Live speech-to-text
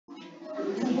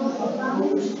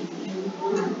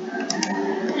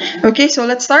Okay, so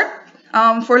let's start.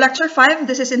 For lecture 5,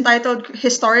 this is entitled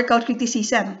Historical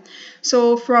Criticism.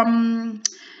 So from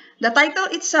the title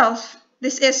itself,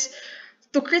 this is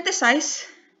to criticize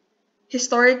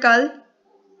historical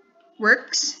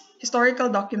works, historical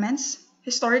documents,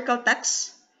 historical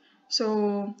texts.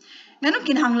 So, ganun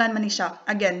kinahanglan man ni siya.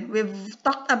 Again, we've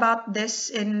talked about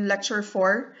this in lecture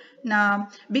 4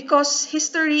 na because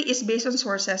history is based on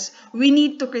sources, we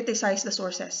need to criticize the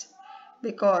sources.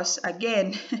 Because,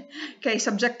 again, kay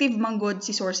subjective man good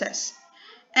si sources.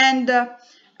 And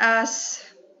as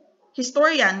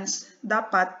historians,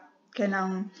 dapat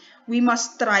kanang we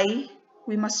must try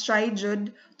jud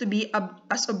to be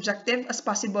as objective as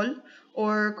possible,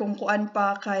 or kung kuan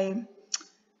pa kay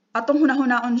atong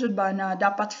hunahunahon jud ba na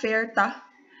dapat fair ta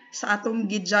sa atong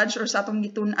gi-judge or sa atong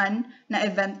gitun-an na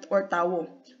event or tawo.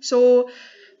 So,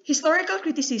 historical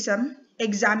criticism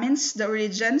examines the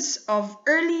origins of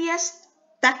earliest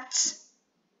texts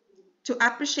to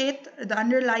appreciate the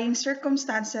underlying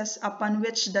circumstances upon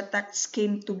which the text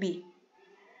came to be.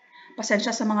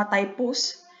 Pasensya sa mga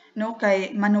typos, no?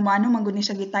 Kay mano-mano mangguni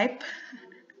siya gi-type.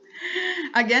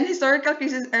 Again, historical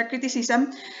criticism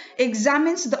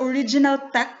examines the original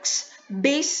text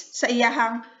based sa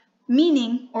iyahang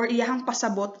meaning or iyahang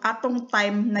pasabot atong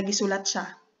time na gisulat siya.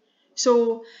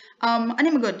 So, ano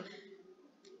magod?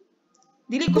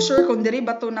 Dili ko sure kung diri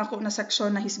ba to nako na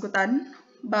section na hisgutan,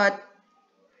 but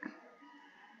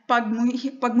pag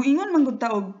muingon man gud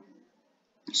ta og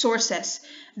sources,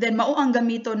 then mao ang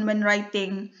gamiton when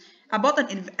writing about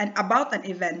an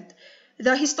event.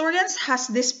 The historians has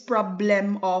this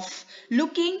problem of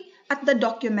looking at the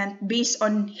document based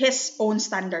on his own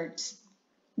standards,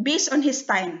 based on his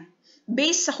time,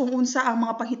 based sa kung unsa ang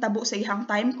mga panghitabo sa iyang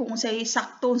time, kung unsay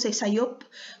sakto, unsay sayop,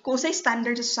 kung unsay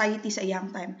standard sa society sa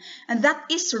iyang time. And that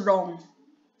is wrong.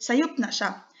 Sayop na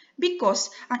siya.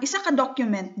 Because ang isa ka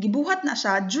document, gibuhat na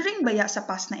siya during baya sa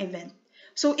past na event.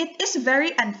 So it is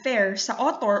very unfair sa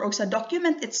author o sa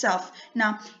document itself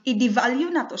na i-devalue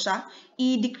na to siya,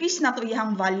 i-decrease na to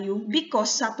iyang value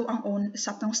because sa to ang own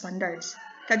sa tong standards.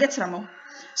 Kagets ra mo?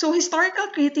 So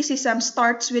historical criticism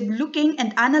starts with looking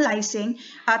and analyzing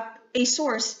at a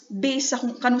source based sa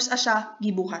kung kanusa siya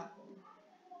gibuhat.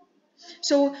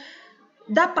 So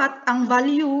dapat ang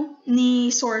value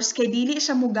ni source kay dili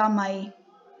siya mogamay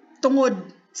tungod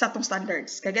sa atong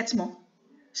standards. Kagets mo?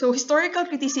 So, historical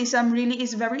criticism really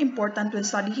is very important when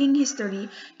studying history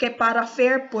kay para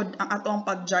fair pod ang atong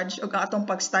pag-judge o ang atong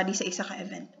pag-study sa isa ka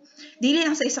event. Dili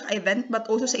lang sa isa ka event, but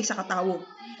also sa isa ka tawo.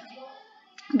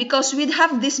 Because we'd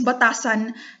have this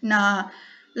batasan na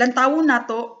lantawon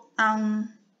nato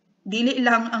ang dili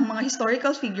lang ang mga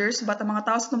historical figures, but ang mga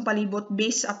tao sa atong palibot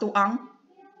based ato ang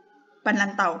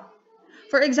panlantaw.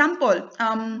 For example,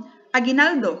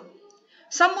 Aguinaldo.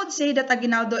 Some would say that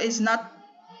Aguinaldo is not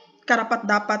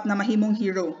karapat-dapat na mahimong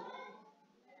hero.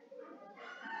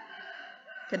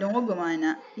 Kadungog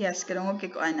gumana. Yes, kadungog kay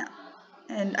kuana.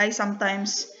 And I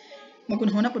sometimes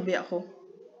magunhuna pud ba ako.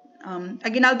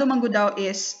 Aguinaldo man gud daw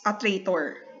is a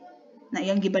traitor. Na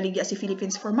iyang gibaligya si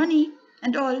Philippines for money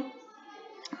and all.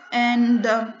 And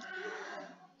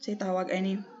say tawag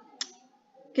ani.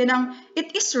 Kanang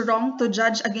it is wrong to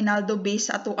judge Aguinaldo based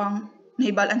sa ato ang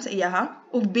nahibalan sa iya ha,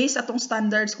 o based atong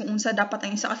standards kung unsa dapat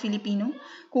ang isa ka Filipino,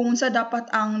 kung unsa dapat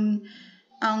ang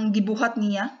gibuhat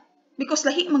niya, because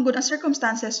lahi man gud ang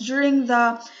circumstances during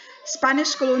the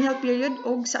Spanish colonial period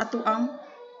og sa ato ang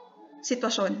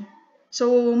sitwasyon.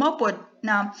 So mao pod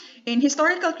na in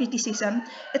historical criticism,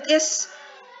 it is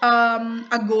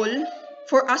a goal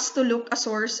for us to look at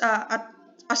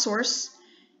a source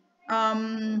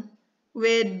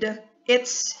with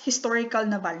its historical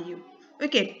na value.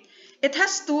 Okay. It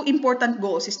has two important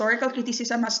goals. Historical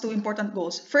criticism has two important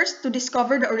goals. First, to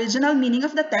discover the original meaning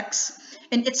of the text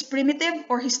in its primitive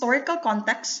or historical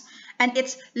context and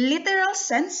its literal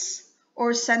sense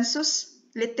or sensus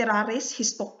literaris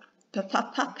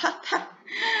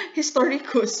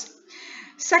historicus.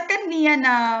 Second niya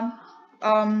na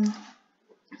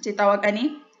tawag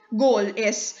ani goal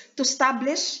is to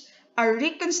establish a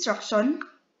reconstruction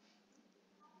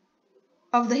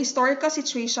of the historical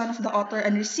situation of the author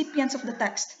and recipients of the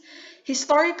text.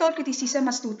 Historical criticism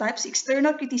has two types,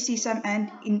 external criticism and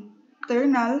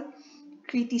internal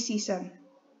criticism.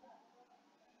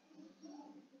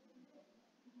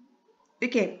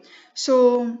 Okay,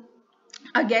 so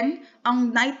again,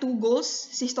 ang two goals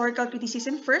sa historical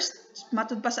criticism. First,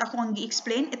 matud pa sa ako ang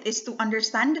gi-explain, it is to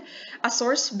understand a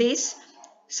source base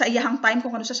sa iyahang time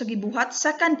kung ano siya gibuhat.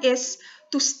 Second is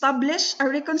to establish a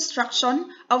reconstruction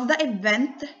of the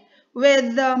event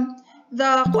with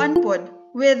the kuan pod,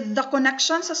 with the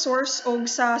connection sa source o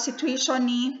sa situation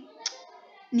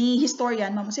ni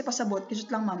historian, ma'am, kasi pasabot,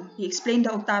 kisut lang ma'am, i-explain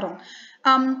daw og tarong.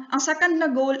 Ang second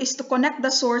na goal is to connect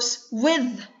the source with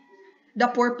the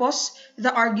purpose,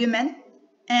 the argument,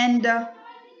 and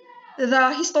the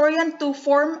historian to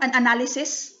form an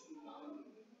analysis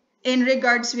in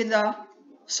regards with the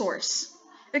source.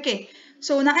 Okay,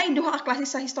 so naay duha ka klase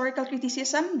sa historical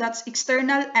criticism, that's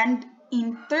external and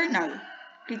internal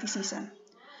criticism.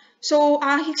 So,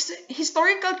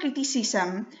 historical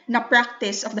criticism na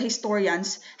practice of the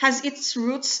historians has its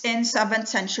roots in 7th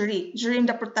century during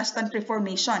the Protestant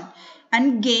Reformation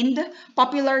and gained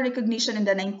popular recognition in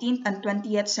the 19th and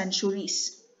 20th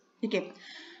centuries. Okay.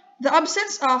 The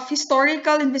absence of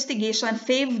historical investigation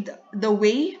paved the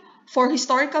way for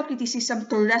historical criticism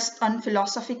to rest on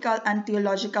philosophical and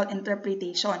theological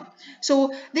interpretation. So,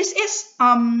 this is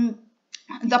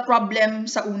the problem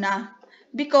sa una.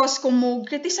 Because kung mo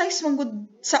criticize mong good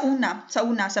sa una,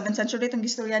 7th century itong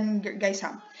historian guys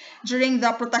ha, during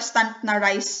the Protestant na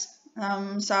rise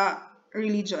sa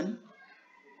religion,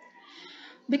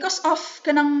 because of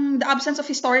the absence of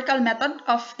historical method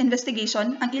of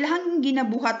investigation, ang ilahang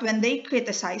ginabuhat when they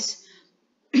criticize,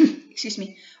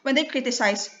 when they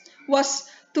criticize was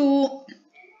to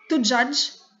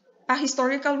judge a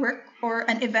historical work or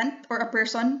an event or a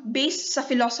person based sa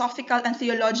philosophical and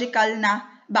theological na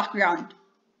background.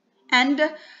 And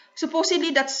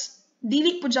supposedly that's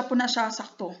dili po dyan po na siya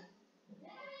sakto.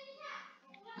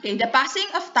 Okay, the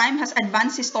passing of time has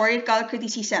advanced historical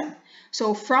criticism.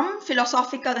 So from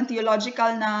philosophical and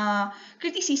theological na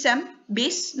criticism,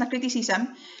 base na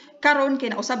criticism, karon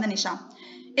kay nausab na ni siya.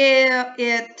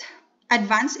 It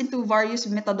advanced into various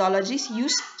methodologies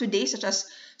used today such as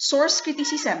source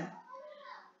criticism,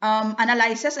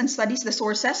 analyzes and studies the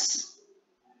sources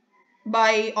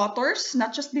by authors,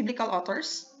 not just biblical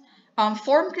authors.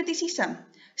 Form criticism,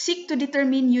 seek to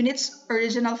determine units,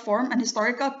 original form, and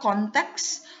historical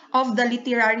context of the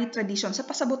literary tradition. Sa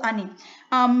pasabot ani,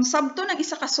 sabto ng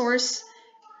isa ka source,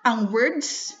 ang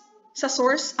words sa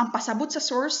source, ang pasabot sa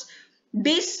source,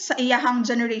 based sa iyahang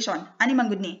generation. Ani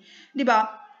man gud ni. Di ba?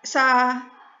 Sa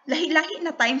lahi-lahi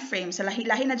na time frame, sa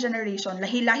lahi-lahi na generation,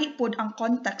 lahi-lahi pod ang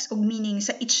context ug meaning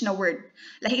sa each na word.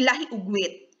 Lahi-lahi ug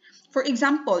weight. For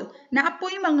example,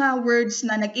 naapoy mga words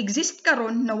na nag-exist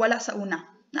karon na wala sa una.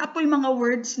 Naapoy mga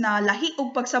words na lahi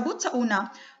og pagsabot sa una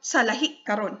sa lahi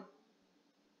karon.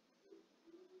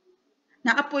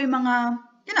 Naapoy mga,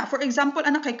 for example,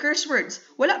 anak kay curse words,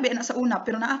 wala ba na sa una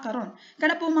pero naa karon.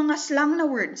 Kana po mga slang na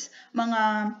words,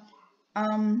 mga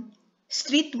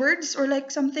street words or like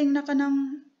something na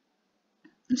kanang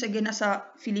sige na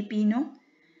sa Filipino,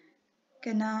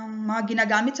 kanang mga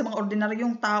ginagamit sa mga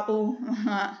ordinaryong tao,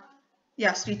 mga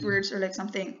street words or like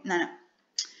something.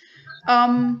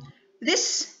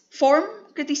 This form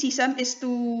criticism is to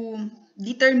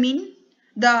determine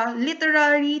the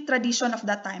literary tradition of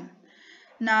that time.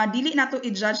 Na dili nato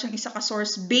i-judge ang isa ka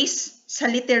source based sa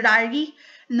literary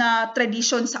na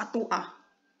tradition sa atua.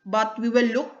 But we will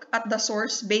look at the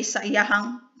source based sa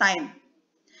iyahang time.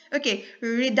 Okay,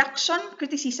 reduction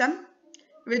criticism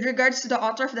with regards to the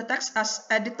author of the text as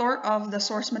editor of the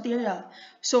source material.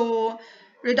 So,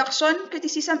 reduction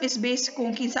criticism is based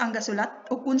kung kinsa ang gasulat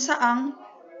o kunsa ang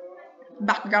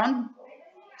background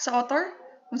sa author,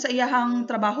 kung sa iyahang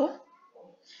trabaho.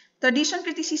 Tradition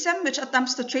criticism, which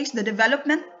attempts to trace the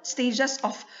development stages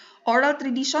of oral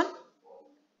tradition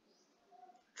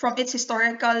from its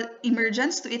historical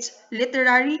emergence to its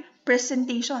literary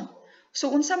presentation. So,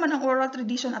 unsa man ang oral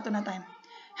tradition ato na time?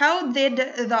 How did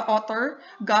the author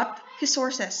got his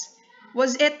sources?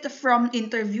 Was it from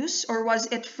interviews or was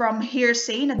it from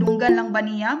hearsay, nadunggan lang ba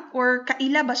niya? Or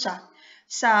kaila ba siya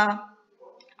sa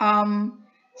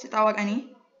tawag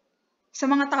ani? Sa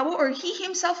mga tao, or he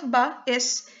himself ba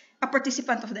is a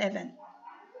participant of the event?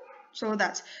 So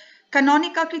that's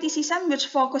canonical criticism,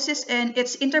 which focuses in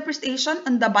its interpretation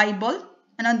on the Bible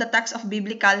and on the text of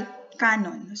biblical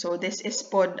canon. So this is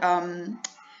pod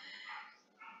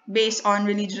based on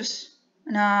religious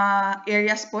na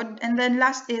areas pod. And then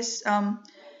last is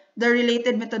the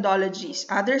related methodologies.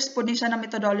 Others pod din siya na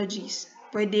methodologies.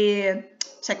 Pwede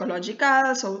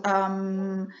psychological, so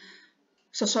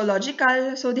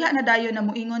sociological. So diha na dayon na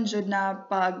moingon jud na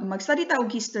pag mag-study ta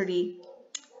og history,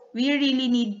 we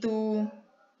really need to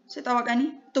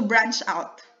to branch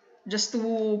out just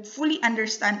to fully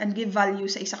understand and give value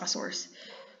sa isa ka source.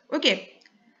 Okay.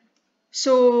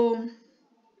 So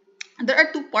there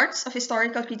are two parts of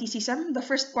historical criticism. The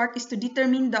first part is to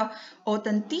determine the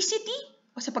authenticity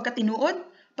o sa pagkatinuod,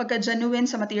 pagka-genuine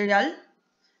sa material,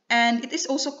 and it is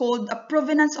also called a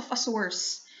provenance of a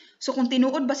source. So kung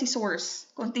tinuod ba si source,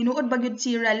 kung tinuod ba gyud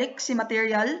si relic, si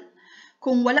material,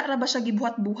 kung wala ra ba siya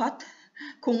gibuhat-buhat,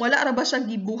 kung wala ra ba siya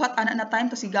gibuhat ana na time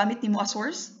to si gamit nimo as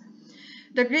source,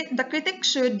 the critic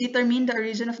should determine the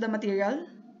origin of the material,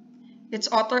 its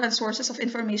author and sources of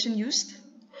information used.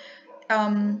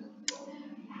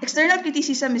 External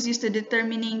criticism is used to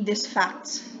determining these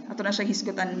facts. Ato na siya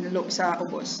hisgutan sa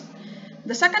ubos.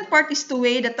 The second part is to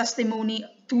weigh the testimony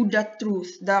to the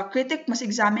truth. The critic must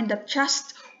examine the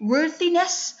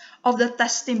trustworthiness of the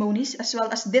testimonies as well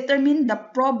as determine the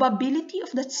probability of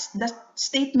the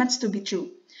statements to be true.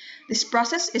 This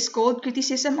process is called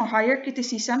criticism or higher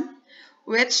criticism,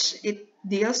 which it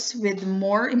deals with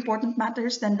more important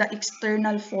matters than the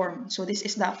external form. So this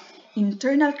is the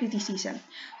internal criticism.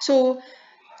 So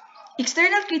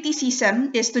external criticism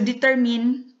is to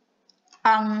determine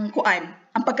ang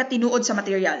pagkatinuod sa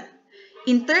material.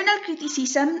 Internal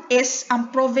criticism is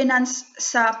ang provenance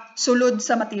sa sulod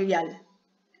sa material.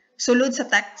 Sulod sa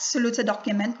text, sulod sa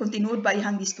document, kung tinuod ba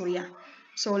ihang istorya.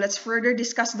 So let's further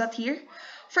discuss that here.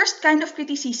 First kind of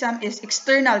criticism is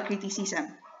external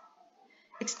criticism.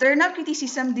 External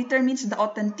criticism determines the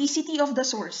authenticity of the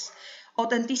source,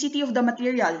 authenticity of the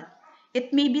material.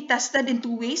 It may be tested in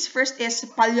two ways. First is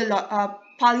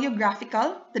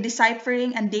paleographical, the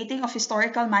deciphering and dating of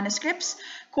historical manuscripts.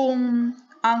 Kung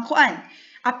ang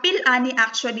apil ani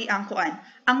actually ang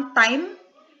ang time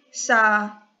sa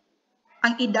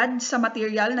ang edad sa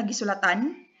material na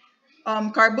gisulatan,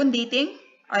 carbon dating,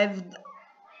 I've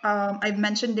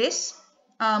mentioned this.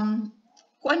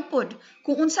 Pod,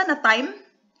 kung unsa na time,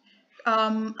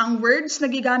 ang words na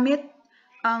gigamit,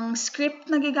 ang script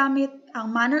na gigamit,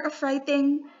 ang manner of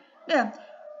writing. Yeah.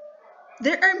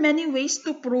 There are many ways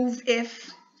to prove if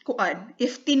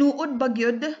tinuod ba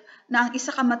gyud na ang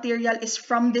isa ka material is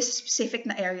from this specific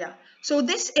na area. So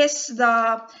this is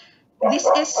the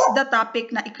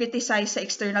topic na i-criticize sa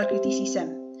external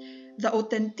criticism. The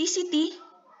authenticity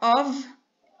of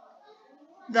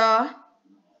the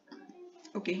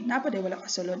napaday wala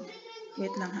kasulod.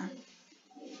 Wait lang ha.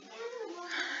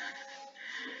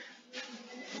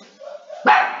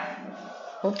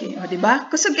 Okay, o diba?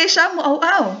 Kusog kay siya mo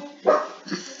aw-aw.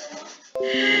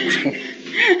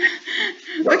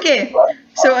 Okay,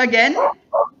 so again,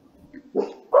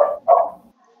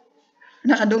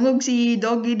 nakadungog si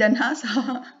Doggy Danhas.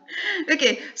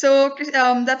 Okay, so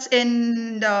that's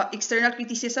in the external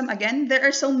criticism. Again, there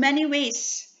are so many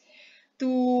ways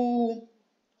to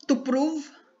prove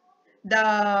the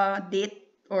date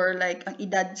or like ang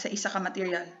edad sa isa ka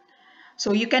material.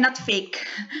 So you cannot fake.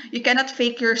 You cannot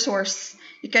fake your source.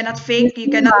 You cannot fake. You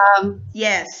cannot.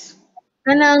 Yes.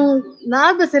 Kanang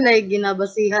naa ba sila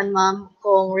ginabasihan, ma'am,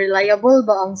 kung reliable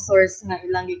ba ang source nga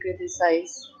ilang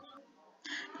i-criticize?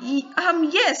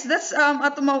 Yes, that's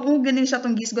ato mao ganin siya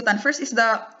tong gisgutan. First is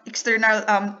the external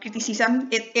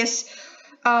criticism. It is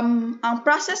ang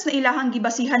process na ilahang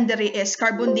gibasihan diri is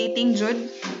carbon dating jud.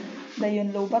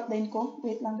 Dayon lobat dayon ko.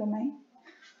 Wait lang gamay.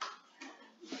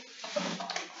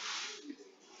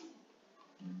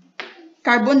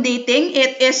 Carbon dating,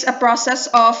 it is a process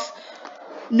of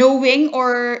knowing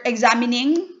or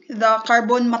examining the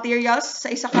carbon materials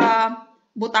sa isa ka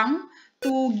butang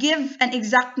to give an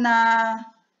exact na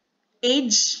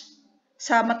age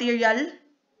sa material.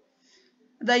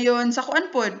 Dayon sa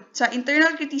pod, sa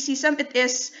internal criticism, it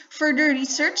is further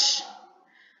research.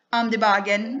 Diba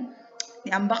again,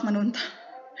 niambak manunta.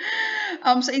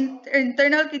 Sa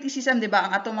internal criticism, diba,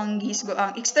 ang atong manggihisgo,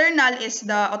 ang external is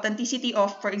the authenticity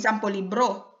of, for example,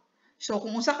 libro. So,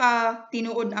 kung usa ka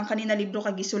tinuod ang kanina libro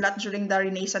kag gisulat during the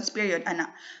Renaissance period,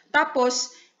 ana.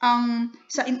 Tapos,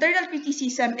 sa internal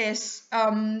criticism is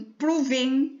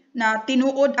proving na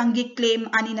tinuod ang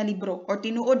gi-claim ani na libro or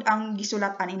tinuod ang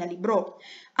gisulat ani na libro.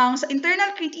 Sa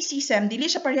internal criticism, dili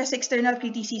siya pareha sa external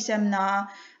criticism na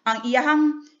ang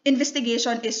iyahang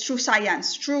investigation is through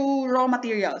science, through raw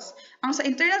materials. Ang sa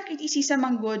internal criticism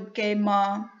ang good kay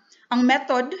ang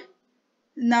method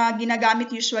na ginagamit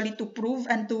usually to prove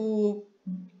and to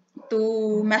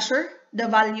measure the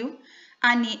value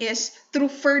ani is through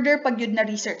further pagyud na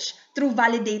research, through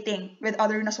validating with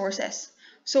other na sources.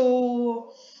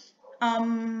 So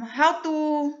how to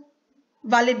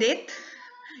validate?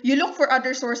 You look for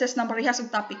other sources na parehas og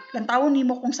topic. Lantawon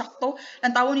nimo kung sakto,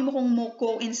 lantawon nimo kung mo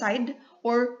coincide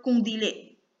or kung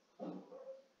dili.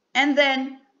 And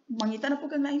then mangita na po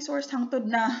kang laing source hangtod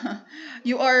na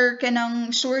you are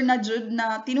kanang sure na jud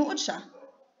na tinuod siya.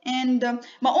 And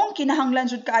maong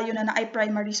kinahanglan jud kaayo na naay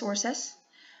primary sources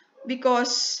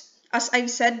because as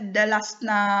I've said the last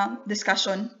na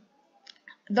discussion,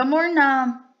 the more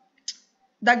na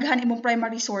daghan imong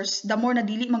primary source, the more na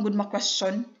dili man gud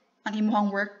ma-question ang imong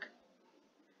work.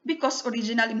 because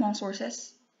original imong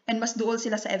sources and mas duol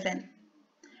sila sa event.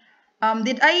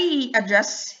 Did I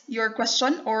address your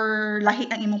question or lahi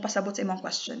ang imong pasabot sa imong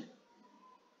question?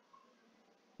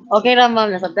 Okay ra ma'am,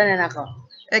 nasabtan na ako.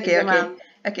 Okay, Sige, okay. ma'am.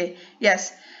 Okay,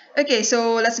 yes. Okay,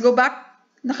 so let's go back.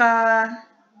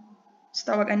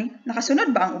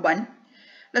 Nakasunod ba ang uban?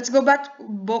 Let's go back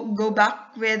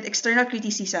with external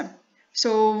criticism.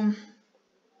 So,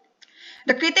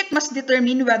 the critic must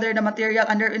determine whether the material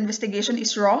under investigation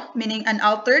is raw, meaning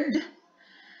unaltered,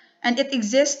 and it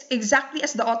exists exactly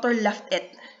as the author left it.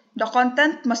 The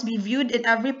content must be viewed in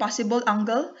every possible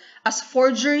angle, as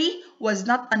forgery was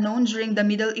not unknown during the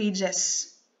Middle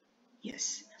Ages.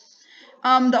 Yes.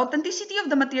 The authenticity of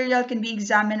the material can be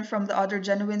examined from the other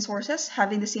genuine sources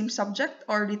having the same subject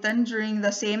or written during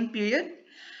the same period.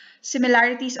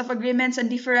 Similarities of agreements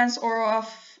and difference or of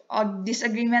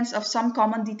disagreements of some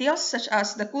common details, such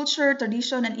as the culture,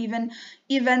 tradition, and even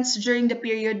events during the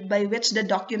period by which the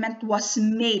document was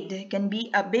made, can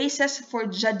be a basis for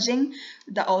judging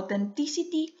the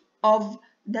authenticity of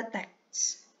the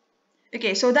text.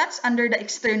 Okay, so that's under the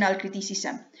external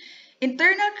criticism.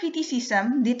 Internal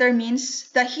criticism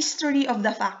determines the history of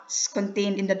the facts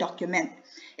contained in the document.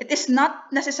 It is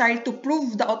not necessary to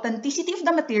prove the authenticity of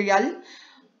the material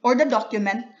or the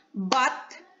document, but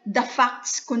the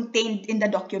facts contained in the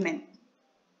document.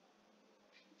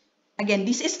 Again,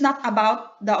 this is not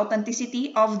about the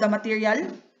authenticity of the material,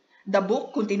 the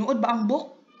book, kung tinuod ba ang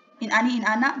book,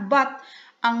 inana, but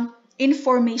ang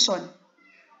information,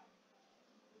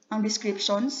 ang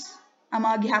descriptions, ang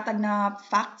mga gihatag na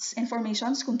facts,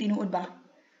 informations, kung tinuod ba.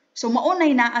 So,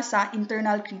 maunay naa sa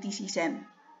internal criticism.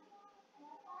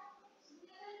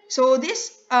 So,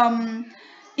 this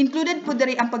included po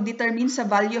diri ang pagdetermine sa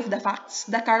value of the facts,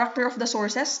 the character of the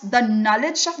sources, the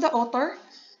knowledge of the author,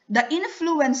 the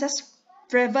influences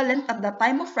prevalent at the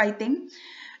time of writing,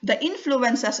 the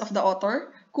influences of the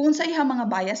author, kung sa iyang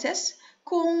mga biases,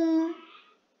 kung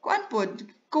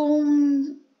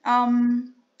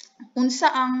unsa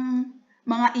ang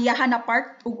mga iyahan na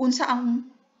part ug unsa ang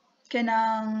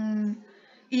kanang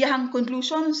iyahang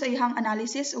conclusion sa iyahang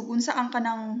analysis ug unsa ang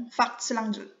kanang facts lang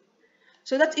jud.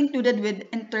 So that's included with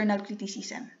internal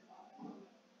criticism.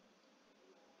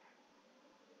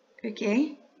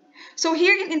 Okay. So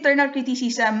here in internal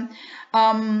criticism,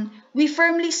 we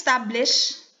firmly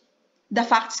establish the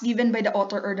facts given by the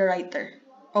author or the writer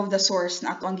of the source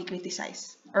na atong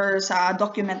gi-criticize or sa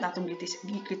document na atong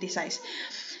gi-criticize.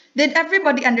 Did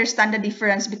everybody understand the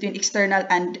difference between external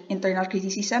and internal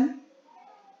criticism?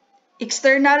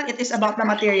 External, it is about the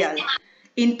material.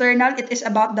 Internal, it is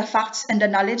about the facts and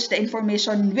the knowledge, the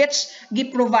information which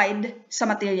gi-provide sa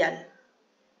material.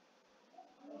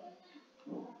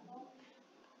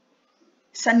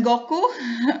 Sangoku?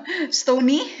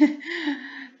 Stony?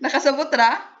 Nakasabot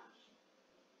ra?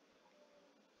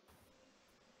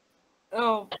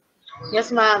 Oh,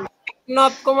 Yes, ma'am.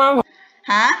 note ko, ma'am.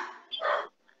 Ha?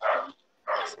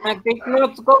 Nag-take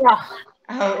notes ko ba?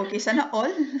 Oh, okay. Sana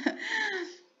all.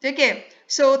 Okay.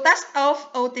 So, test of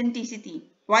authenticity.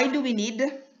 Why do we need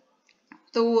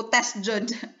to test jud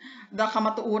the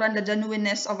kamatuuran, the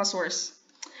genuineness of a source?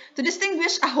 To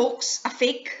distinguish a hoax, a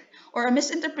fake, or a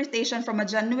misinterpretation from a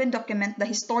genuine document, the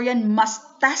historian must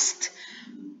test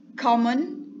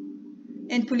common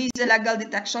and police legal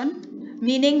detection,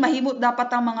 meaning mahimot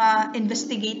dapat ang mga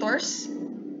investigators.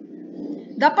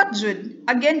 Dapat jud.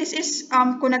 Again, this is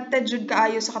connected jud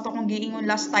kaayo sa katong giingon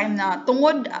last time na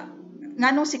tungod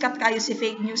nganong sikat kaayo si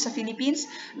fake news sa Philippines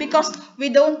because we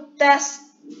don't test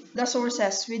the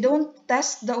sources. We don't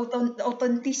test the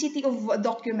authenticity of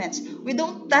documents. We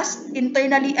don't test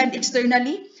internally and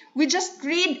externally. We just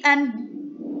read and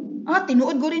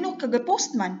tinuod ko rin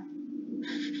kagapost man.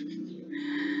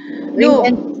 No.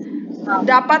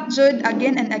 Dapat jud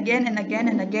again and again and again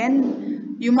and again.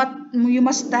 You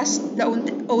must test the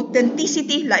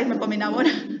authenticity, lain man paminawon.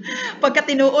 Pagka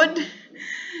tinuod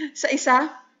sa isa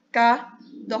ka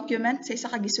document, sa isa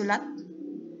ka gisulat.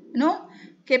 No?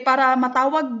 Kay para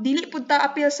matawag dili pud ta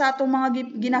appeal sa atong mga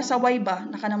ginasaway ba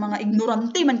naka ng mga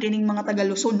ignorante man kining mga taga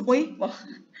Luzon. Oy,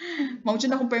 mao jud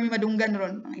akong permi madunggan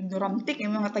ron. Mga ignorante kay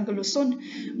mga taga Luzon,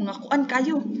 mga kuan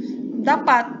kayo.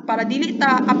 Dapat para dili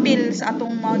ta appeal sa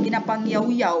atong mga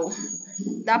ginapangyaw-yaw,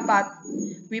 dapat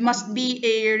we must be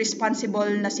a responsible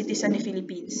na citizen ni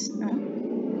Philippines, no?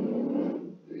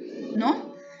 No?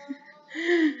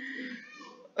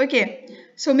 Okay.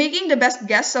 So making the best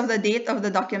guess of the date of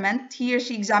the document, he or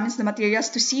she examines the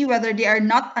materials to see whether they are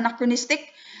not anachronistic.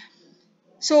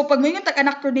 So pag mo yung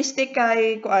anachronistic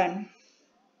kay kuan,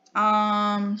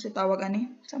 tawag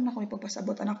ani, saan na ko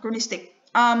ipagpasabot anachronistic.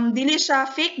 dili siya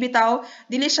fake bitaw,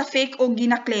 dili siya fake o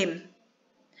gina-claim.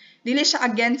 Dili siya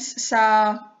against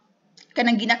sa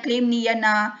kanang gina-claim niya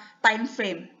na time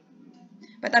frame.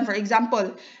 But for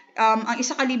example, ang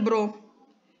isa ka libro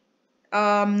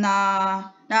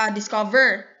na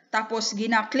discover, tapos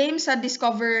gina-claim sa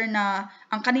discover na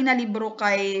ang kanina libro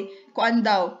kay kuan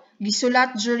daw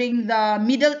gisulat during the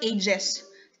Middle Ages.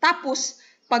 Tapos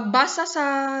pagbasa sa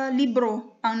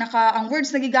libro, ang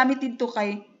words na gigamit dito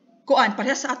kay kuan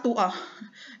parehas sa atua.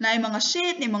 Na mga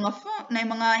shit, na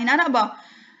mga inana ba.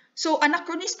 So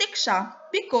anachronistic siya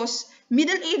because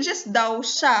Middle Ages daw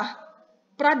siya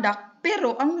product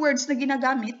pero ang words na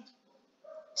ginagamit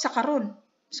sa karon.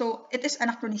 So it is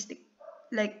anachronistic.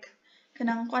 Like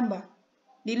kanang kuan ba?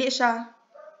 Dili siya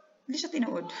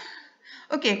tinuod.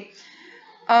 Okay.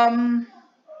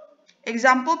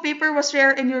 Example, paper was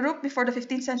rare in Europe before the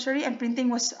 15th century and printing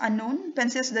was unknown.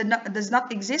 Pencils does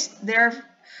not exist there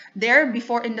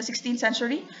before in the 16th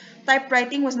century.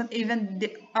 Typewriting was not even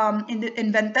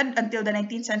invented until the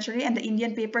 19th century, and the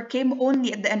Indian paper came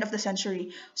only at the end of the century.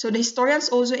 So the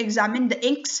historians also examined the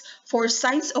inks for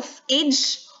signs of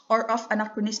age or of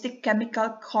anachronistic chemical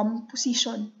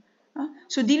composition.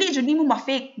 So dili jud nimo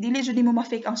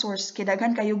ma-fake ang source. Kay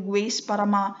daghan kayo ways para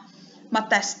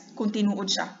ma-test kung tinuod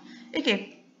siya.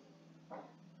 Okay.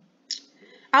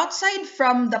 Outside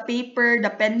from the paper,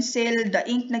 the pencil, the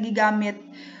ink na gigamit,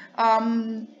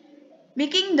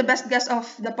 making the best guess of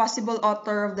the possible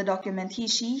author of the document, he,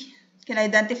 she can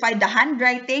identify the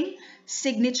handwriting,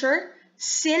 signature,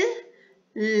 seal,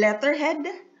 letterhead,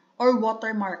 or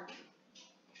watermark.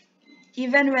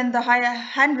 Even when the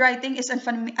handwriting is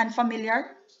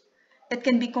unfamiliar, it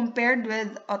can be compared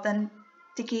with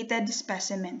authenticated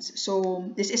specimens. So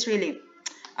this is really,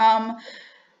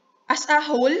 as a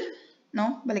whole,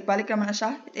 no, balik-balik naman na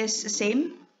siya. It is the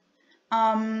same.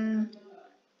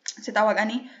 Si tawag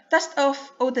ani, test of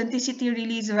authenticity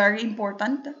really is very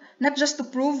important, not just to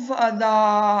prove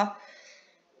the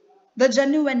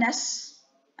genuineness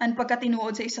and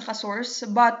pagkatinuod sa isa ka source,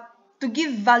 but to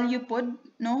give value pod,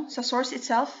 no, sa source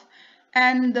itself,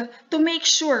 and to make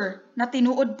sure na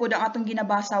tinuod pod ang atong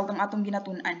ginabasa ug ang atong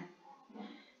ginatun-an.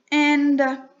 And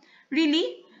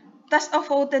really, test of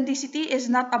authenticity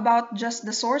is not about just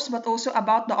the source but also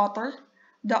about the author,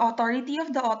 the authority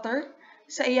of the author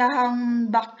sa iyahang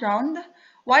background.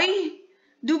 Why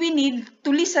do we need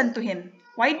to listen to him?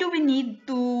 Why do we need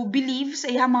to believe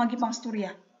sa iyahang mga gipang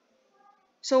storya?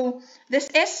 So, this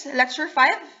is lecture 5.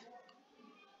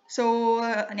 So,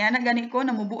 aniya na gani ko,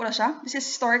 namubuo na siya. This is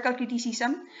historical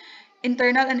criticism,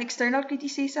 internal and external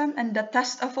criticism, and the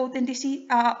test of authenticity.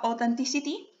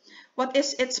 What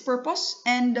is its purpose,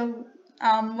 and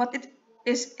what it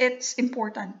is its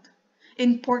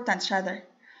importance rather.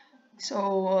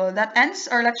 So that ends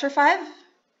our lecture 5.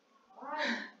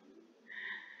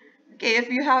 Okay,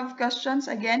 if you have questions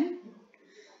again,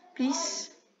 please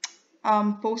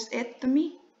post it to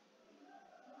me.